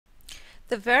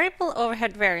The variable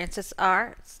overhead variances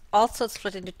are also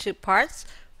split into two parts.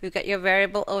 We've got your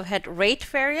variable overhead rate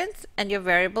variance and your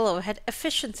variable overhead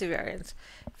efficiency variance.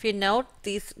 If you note,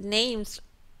 these names,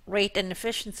 rate and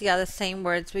efficiency, are the same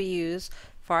words we use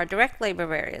for our direct labor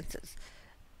variances.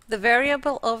 The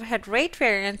variable overhead rate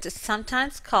variance is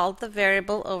sometimes called the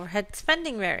variable overhead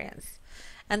spending variance.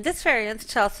 And this variance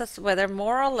tells us whether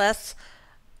more or less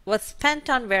was spent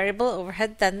on variable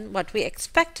overhead than what we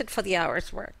expected for the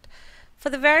hours worked. For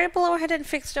the variable overhead and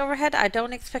fixed overhead, I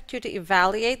don't expect you to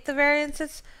evaluate the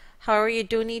variances. However, you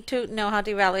do need to know how to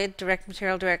evaluate direct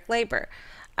material, direct labor.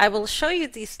 I will show you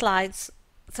these slides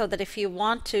so that if you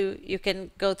want to, you can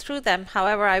go through them.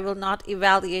 However, I will not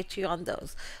evaluate you on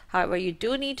those. However, you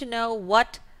do need to know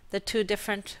what the two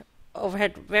different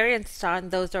overhead variances are, and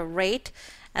those are rate,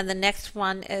 and the next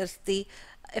one is the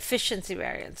efficiency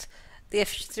variance. The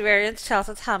efficiency variance tells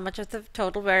us how much of the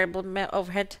total variable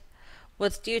overhead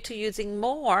was due to using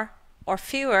more or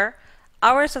fewer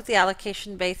hours of the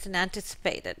allocation base than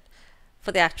anticipated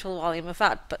for the actual volume of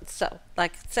output. So,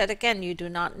 like I said again, you do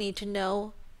not need to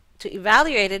know to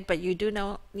evaluate it, but you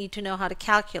do need to know how to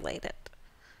calculate it.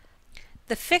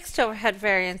 The fixed overhead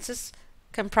variances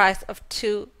comprise of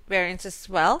two variances as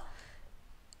well.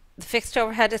 The fixed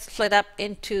overhead is split up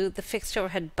into the fixed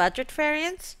overhead budget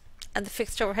variance and the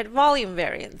fixed overhead volume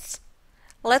variance.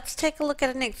 Let's take a look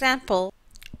at an example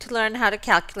to learn how to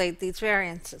calculate these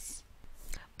variances.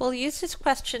 We'll use this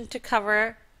question to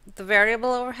cover the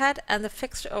variable overhead and the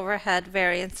fixed overhead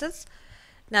variances.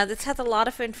 Now this has a lot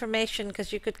of information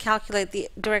because you could calculate the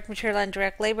direct material and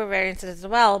direct labor variances as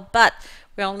well, but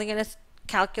we're only going to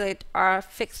calculate our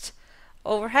fixed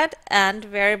overhead and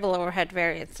variable overhead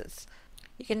variances.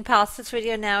 You can pause this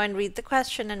video now and read the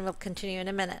question, and we'll continue in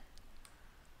a minute.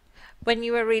 When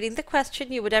you were reading the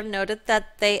question, you would have noted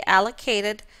that they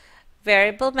allocated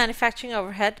variable manufacturing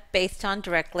overhead based on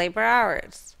direct labor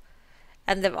hours.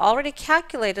 And they've already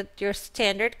calculated your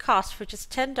standard cost, which is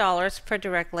 $10 per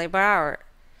direct labor hour.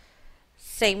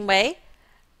 Same way,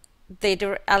 they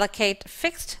allocate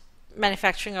fixed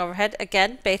manufacturing overhead,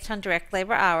 again based on direct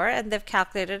labor hour, and they've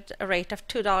calculated a rate of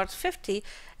 $2.50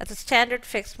 as a standard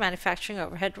fixed manufacturing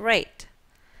overhead rate.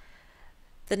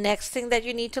 The next thing that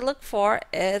you need to look for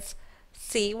is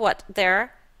see what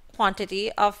their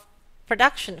quantity of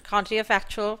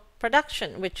actual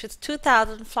production, which is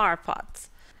 2,000 flower pots.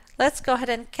 Let's go ahead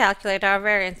and calculate our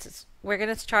variances. We're going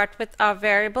to start with our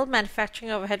variable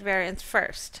manufacturing overhead variance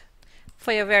first.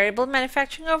 For your variable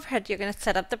manufacturing overhead, you're going to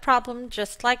set up the problem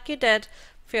just like you did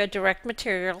for your direct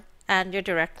material and your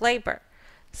direct labor.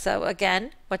 So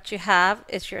again, what you have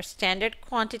is your standard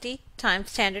quantity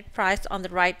times standard price on the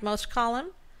rightmost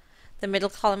column. The middle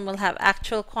column will have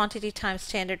actual quantity times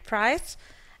standard price,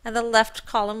 and the left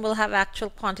column will have actual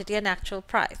quantity and actual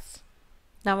price.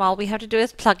 Now all we have to do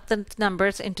is plug the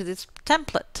numbers into this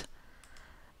template.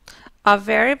 Our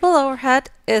variable overhead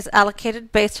is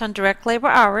allocated based on direct labor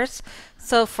hours,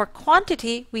 so for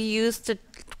quantity we use the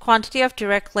quantity of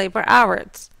direct labor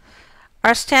hours.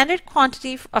 Our standard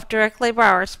quantity of direct labor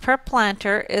hours per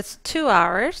planter is 2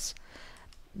 hours.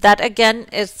 That again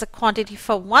is the quantity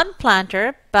for one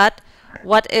planter, but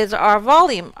what is our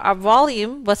volume? Our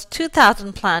volume was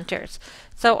 2,000 planters.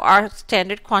 So our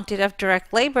standard quantity of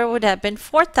direct labor would have been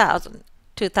 4,000,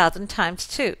 2,000 times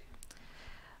 2.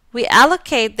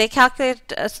 They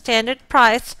calculate a standard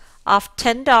price of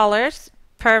 $10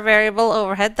 per variable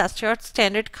overhead. That's your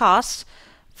standard cost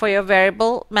for your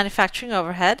variable manufacturing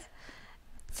overhead.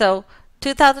 So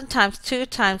 2,000 times 2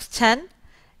 times 10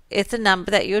 is the number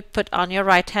that you would put on your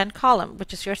right-hand column,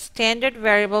 which is your standard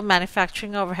variable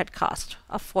manufacturing overhead cost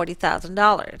of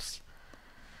 $40,000.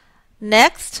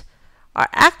 Next, our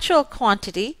actual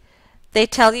quantity, they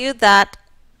tell you that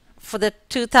for the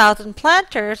 2,000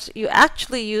 planters, you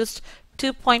actually used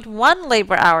 2.1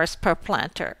 labor hours per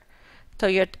planter. So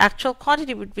your actual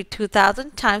quantity would be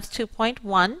 2,000 times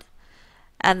 2.1,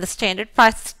 and the standard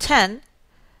price is 10.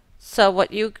 So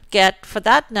what you get for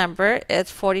that number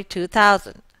is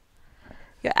 42,000.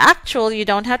 Your actual, you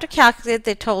don't have to calculate.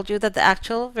 They told you that the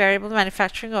actual variable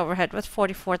manufacturing overhead was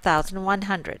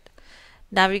 44,100.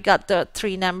 Now we got the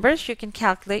three numbers, you can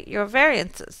calculate your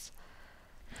variances.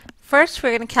 First,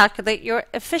 we're going to calculate your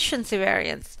efficiency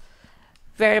variance.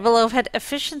 Variable overhead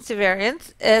efficiency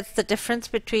variance is the difference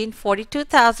between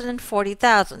 42,000 and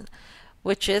 40,000,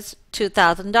 which is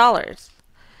 $2,000.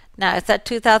 Now, is that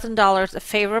 $2,000 a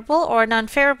favorable or an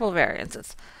unfavorable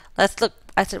variances? Let's look.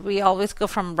 I said we always go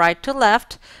from right to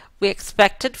left. We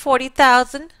expected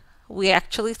 40,000. We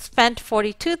actually spent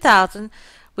 42,000.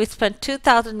 We spent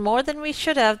 2,000 more than we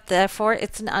should have. Therefore,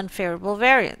 it's an unfavorable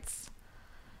variance.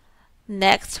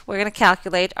 Next, we're going to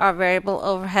calculate our variable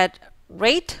overhead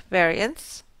rate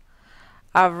variance.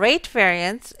 Our rate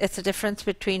variance is the difference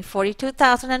between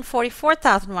 42,000 and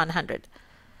 44,100,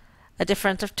 a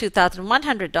difference of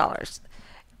 $2,100.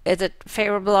 Is it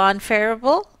favorable or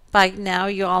unfavorable? By now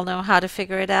you all know how to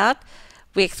figure it out.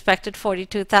 We expected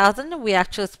 42,000. We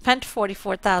actually spent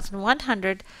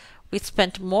 44,100. We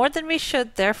spent more than we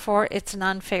should, therefore it's an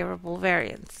unfavorable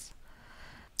variance.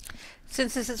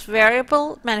 Since this is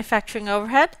variable manufacturing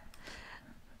overhead,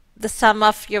 the sum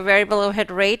of your variable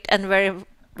overhead rate and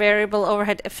variable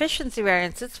overhead efficiency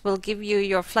variances will give you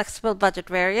your flexible budget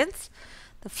variance.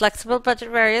 The flexible budget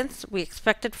variance, we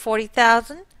expected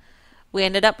 40,000. We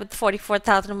ended up with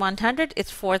 44,100.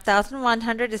 It's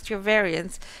 4,100 is your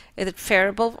variance. Is it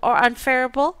favorable or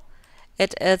unfavorable?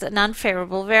 It is an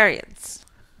unfavorable variance.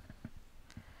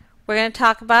 We're going to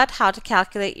talk about how to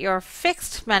calculate your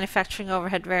fixed manufacturing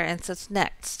overhead variances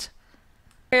next.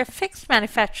 For your fixed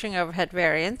manufacturing overhead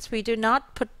variance, we do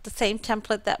not put the same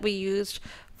template that we used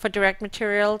for direct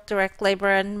material, direct labor,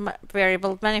 and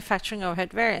variable manufacturing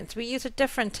overhead variance. We use a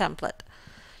different template.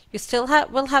 You still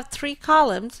will have 3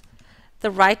 columns.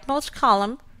 The rightmost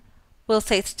column will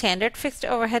say standard fixed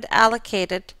overhead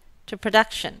allocated to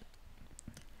production.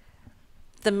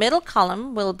 The middle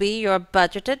column will be your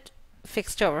budgeted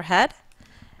fixed overhead,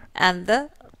 and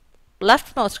the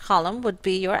leftmost column would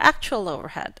be your actual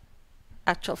overhead,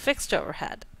 actual fixed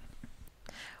overhead.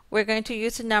 We're going to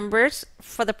use the numbers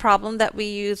for the problem that we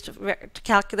used to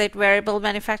calculate variable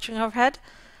manufacturing overhead.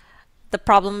 The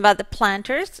problem about the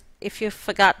planters. If you've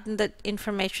forgotten the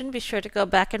information, be sure to go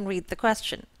back and read the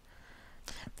question.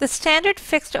 The standard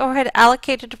fixed overhead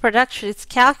allocated to production is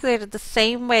calculated the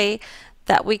same way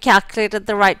that we calculated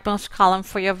the rightmost column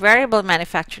for your variable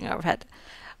manufacturing overhead.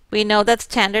 We know that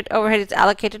standard overhead is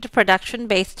allocated to production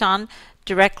based on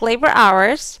direct labor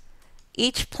hours.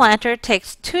 Each planter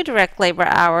takes 2 direct labor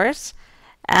hours,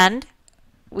 and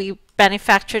we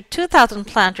manufactured 2,000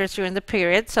 planters during the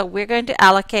period, so we're going to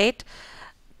allocate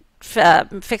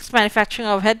fixed manufacturing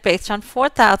overhead based on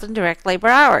 4,000 direct labor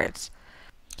hours.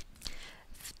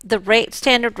 The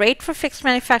standard rate for fixed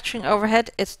manufacturing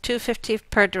overhead is $250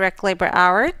 per direct labor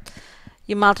hour.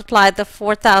 You multiply the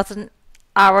 4,000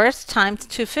 hours times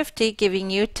 250, giving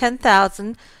you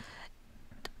 10,000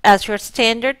 as your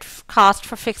standard cost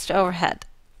for fixed overhead.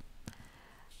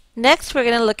 Next, we're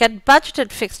going to look at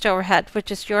budgeted fixed overhead,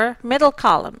 which is your middle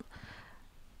column.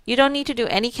 You don't need to do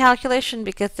any calculation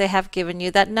because they have given you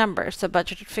that number. So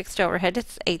budgeted fixed overhead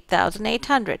is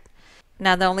 8,800.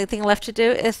 Now the only thing left to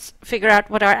do is figure out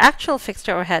what our actual fixed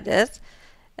overhead is.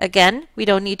 Again, we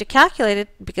don't need to calculate it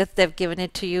because they've given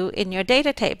it to you in your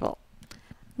data table.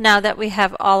 Now that we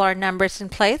have all our numbers in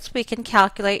place, we can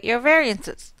calculate your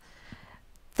variances.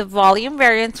 The volume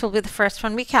variance will be the first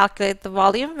one we calculate. The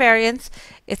volume variance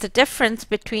is the difference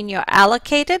between your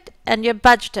allocated and your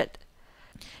budgeted.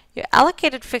 Your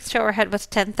allocated fixed overhead was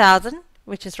 10,000,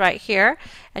 which is right here,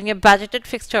 and your budgeted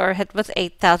fixed overhead was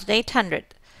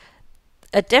 8,800.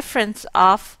 A difference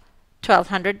of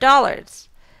 $1,200.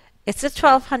 Is this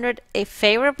 $1,200 a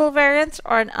favorable variance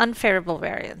or an unfavorable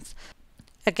variance?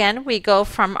 Again, we go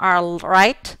from our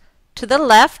right to the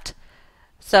left.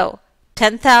 So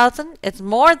 10,000 is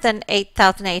more than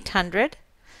 8,800.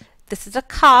 This is a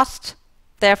cost,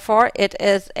 therefore it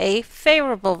is a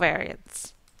favorable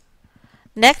variance.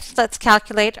 Next, let's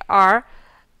calculate our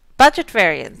budget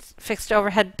variance, fixed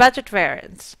overhead budget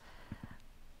variance.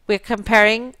 We're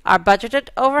comparing our budgeted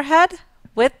overhead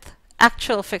with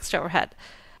actual fixed overhead.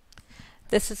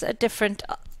 This is a difference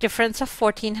of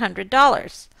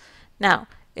 $1,400. Now,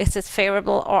 is this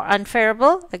favorable or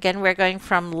unfavorable? Again, we're going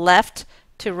from left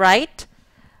to right.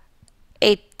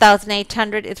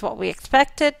 8,800 is what we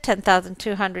expected.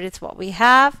 10,200 is what we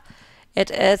have. It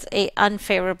is an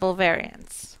unfavorable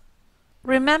variance.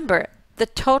 Remember, the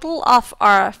total of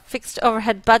our fixed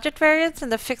overhead budget variance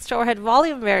and the fixed overhead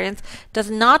volume variance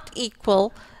does not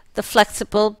equal the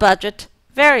flexible budget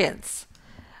variance.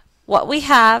 What we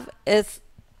have is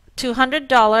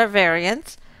 $200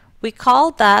 variance. We call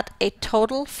that a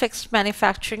total fixed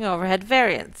manufacturing overhead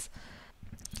variance.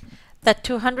 That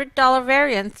 $200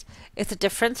 variance is the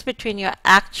difference between your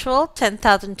actual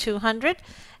 10,200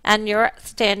 and your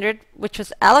standard, which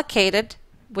was allocated,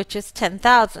 which is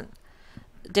 10,000.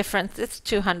 The difference is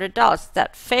 $200. Is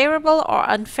that favorable or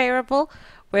unfavorable?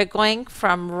 We're going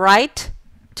from right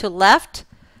to left,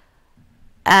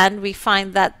 and we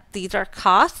find that these are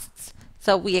costs.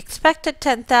 So we expected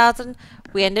 10,000.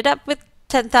 We ended up with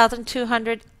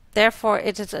 10,200. Therefore,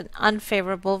 it is an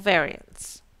unfavorable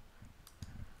variance.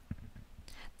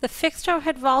 The fixed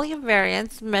overhead volume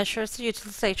variance measures the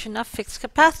utilization of fixed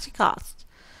capacity costs.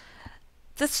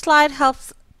 This slide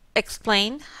helps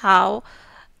explain how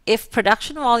if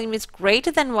production volume is greater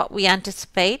than what we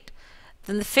anticipate,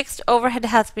 then the fixed overhead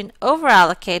has been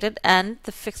overallocated and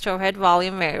the fixed overhead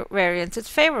volume variance is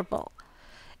favorable.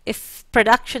 If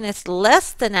production is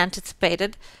less than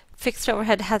anticipated, fixed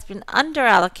overhead has been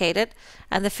underallocated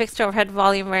and the fixed overhead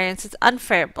volume variance is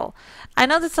unfavorable. I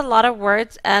know there's a lot of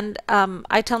words, and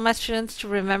I tell my students to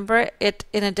remember it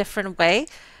in a different way.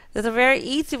 There's a very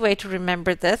easy way to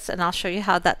remember this, and I'll show you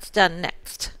how that's done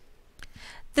next.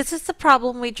 This is the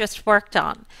problem we just worked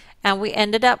on, and we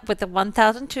ended up with a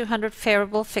 1,200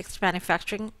 favorable fixed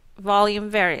manufacturing volume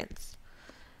variance.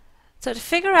 So to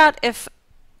figure out if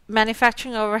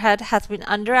manufacturing overhead has been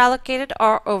underallocated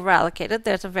or overallocated,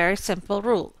 there's a very simple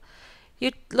rule.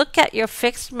 You look at your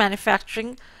fixed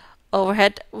manufacturing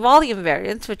overhead volume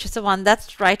variance, which is the one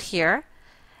that's right here,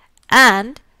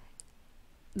 and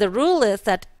the rule is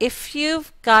that if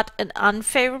you've got an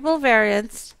unfavorable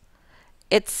variance,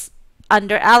 it's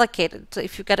underallocated. So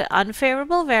if you've got an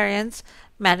unfavorable variance,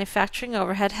 manufacturing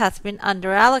overhead has been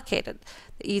underallocated.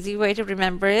 The easy way to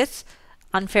remember is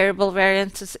unfavorable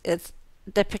variance is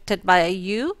depicted by a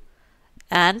U,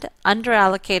 and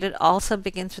underallocated also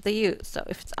begins with a U. So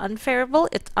if it's unfavorable,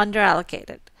 it's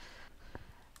underallocated.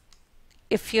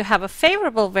 If you have a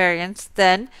favorable variance,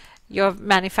 then your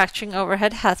manufacturing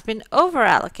overhead has been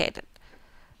overallocated.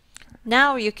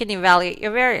 Now you can evaluate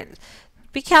your variance.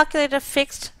 We calculate a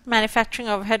fixed manufacturing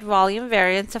overhead volume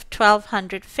variance of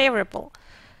 1,200 favorable.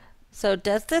 So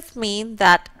does this mean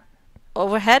that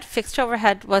fixed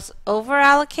overhead was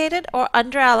overallocated or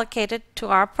underallocated to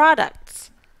our products?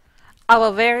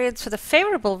 Our variance for the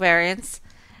favorable variance,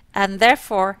 and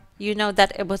therefore you know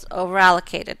that it was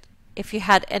overallocated. If you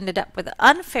had ended up with an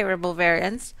unfavorable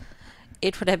variance,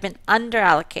 it would have been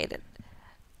underallocated.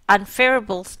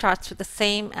 Unfavorable starts with the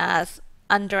same as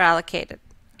underallocated.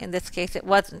 In this case, it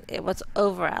wasn't. It was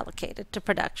overallocated to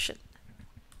production.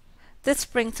 This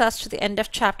brings us to the end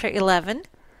of chapter 11.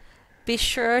 Be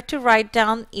sure to write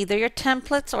down either your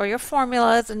templates or your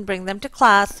formulas and bring them to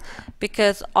class,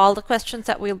 because all the questions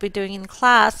that we'll be doing in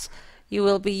class, you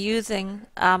will be using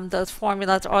those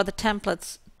formulas or the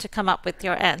templates to come up with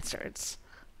your answers.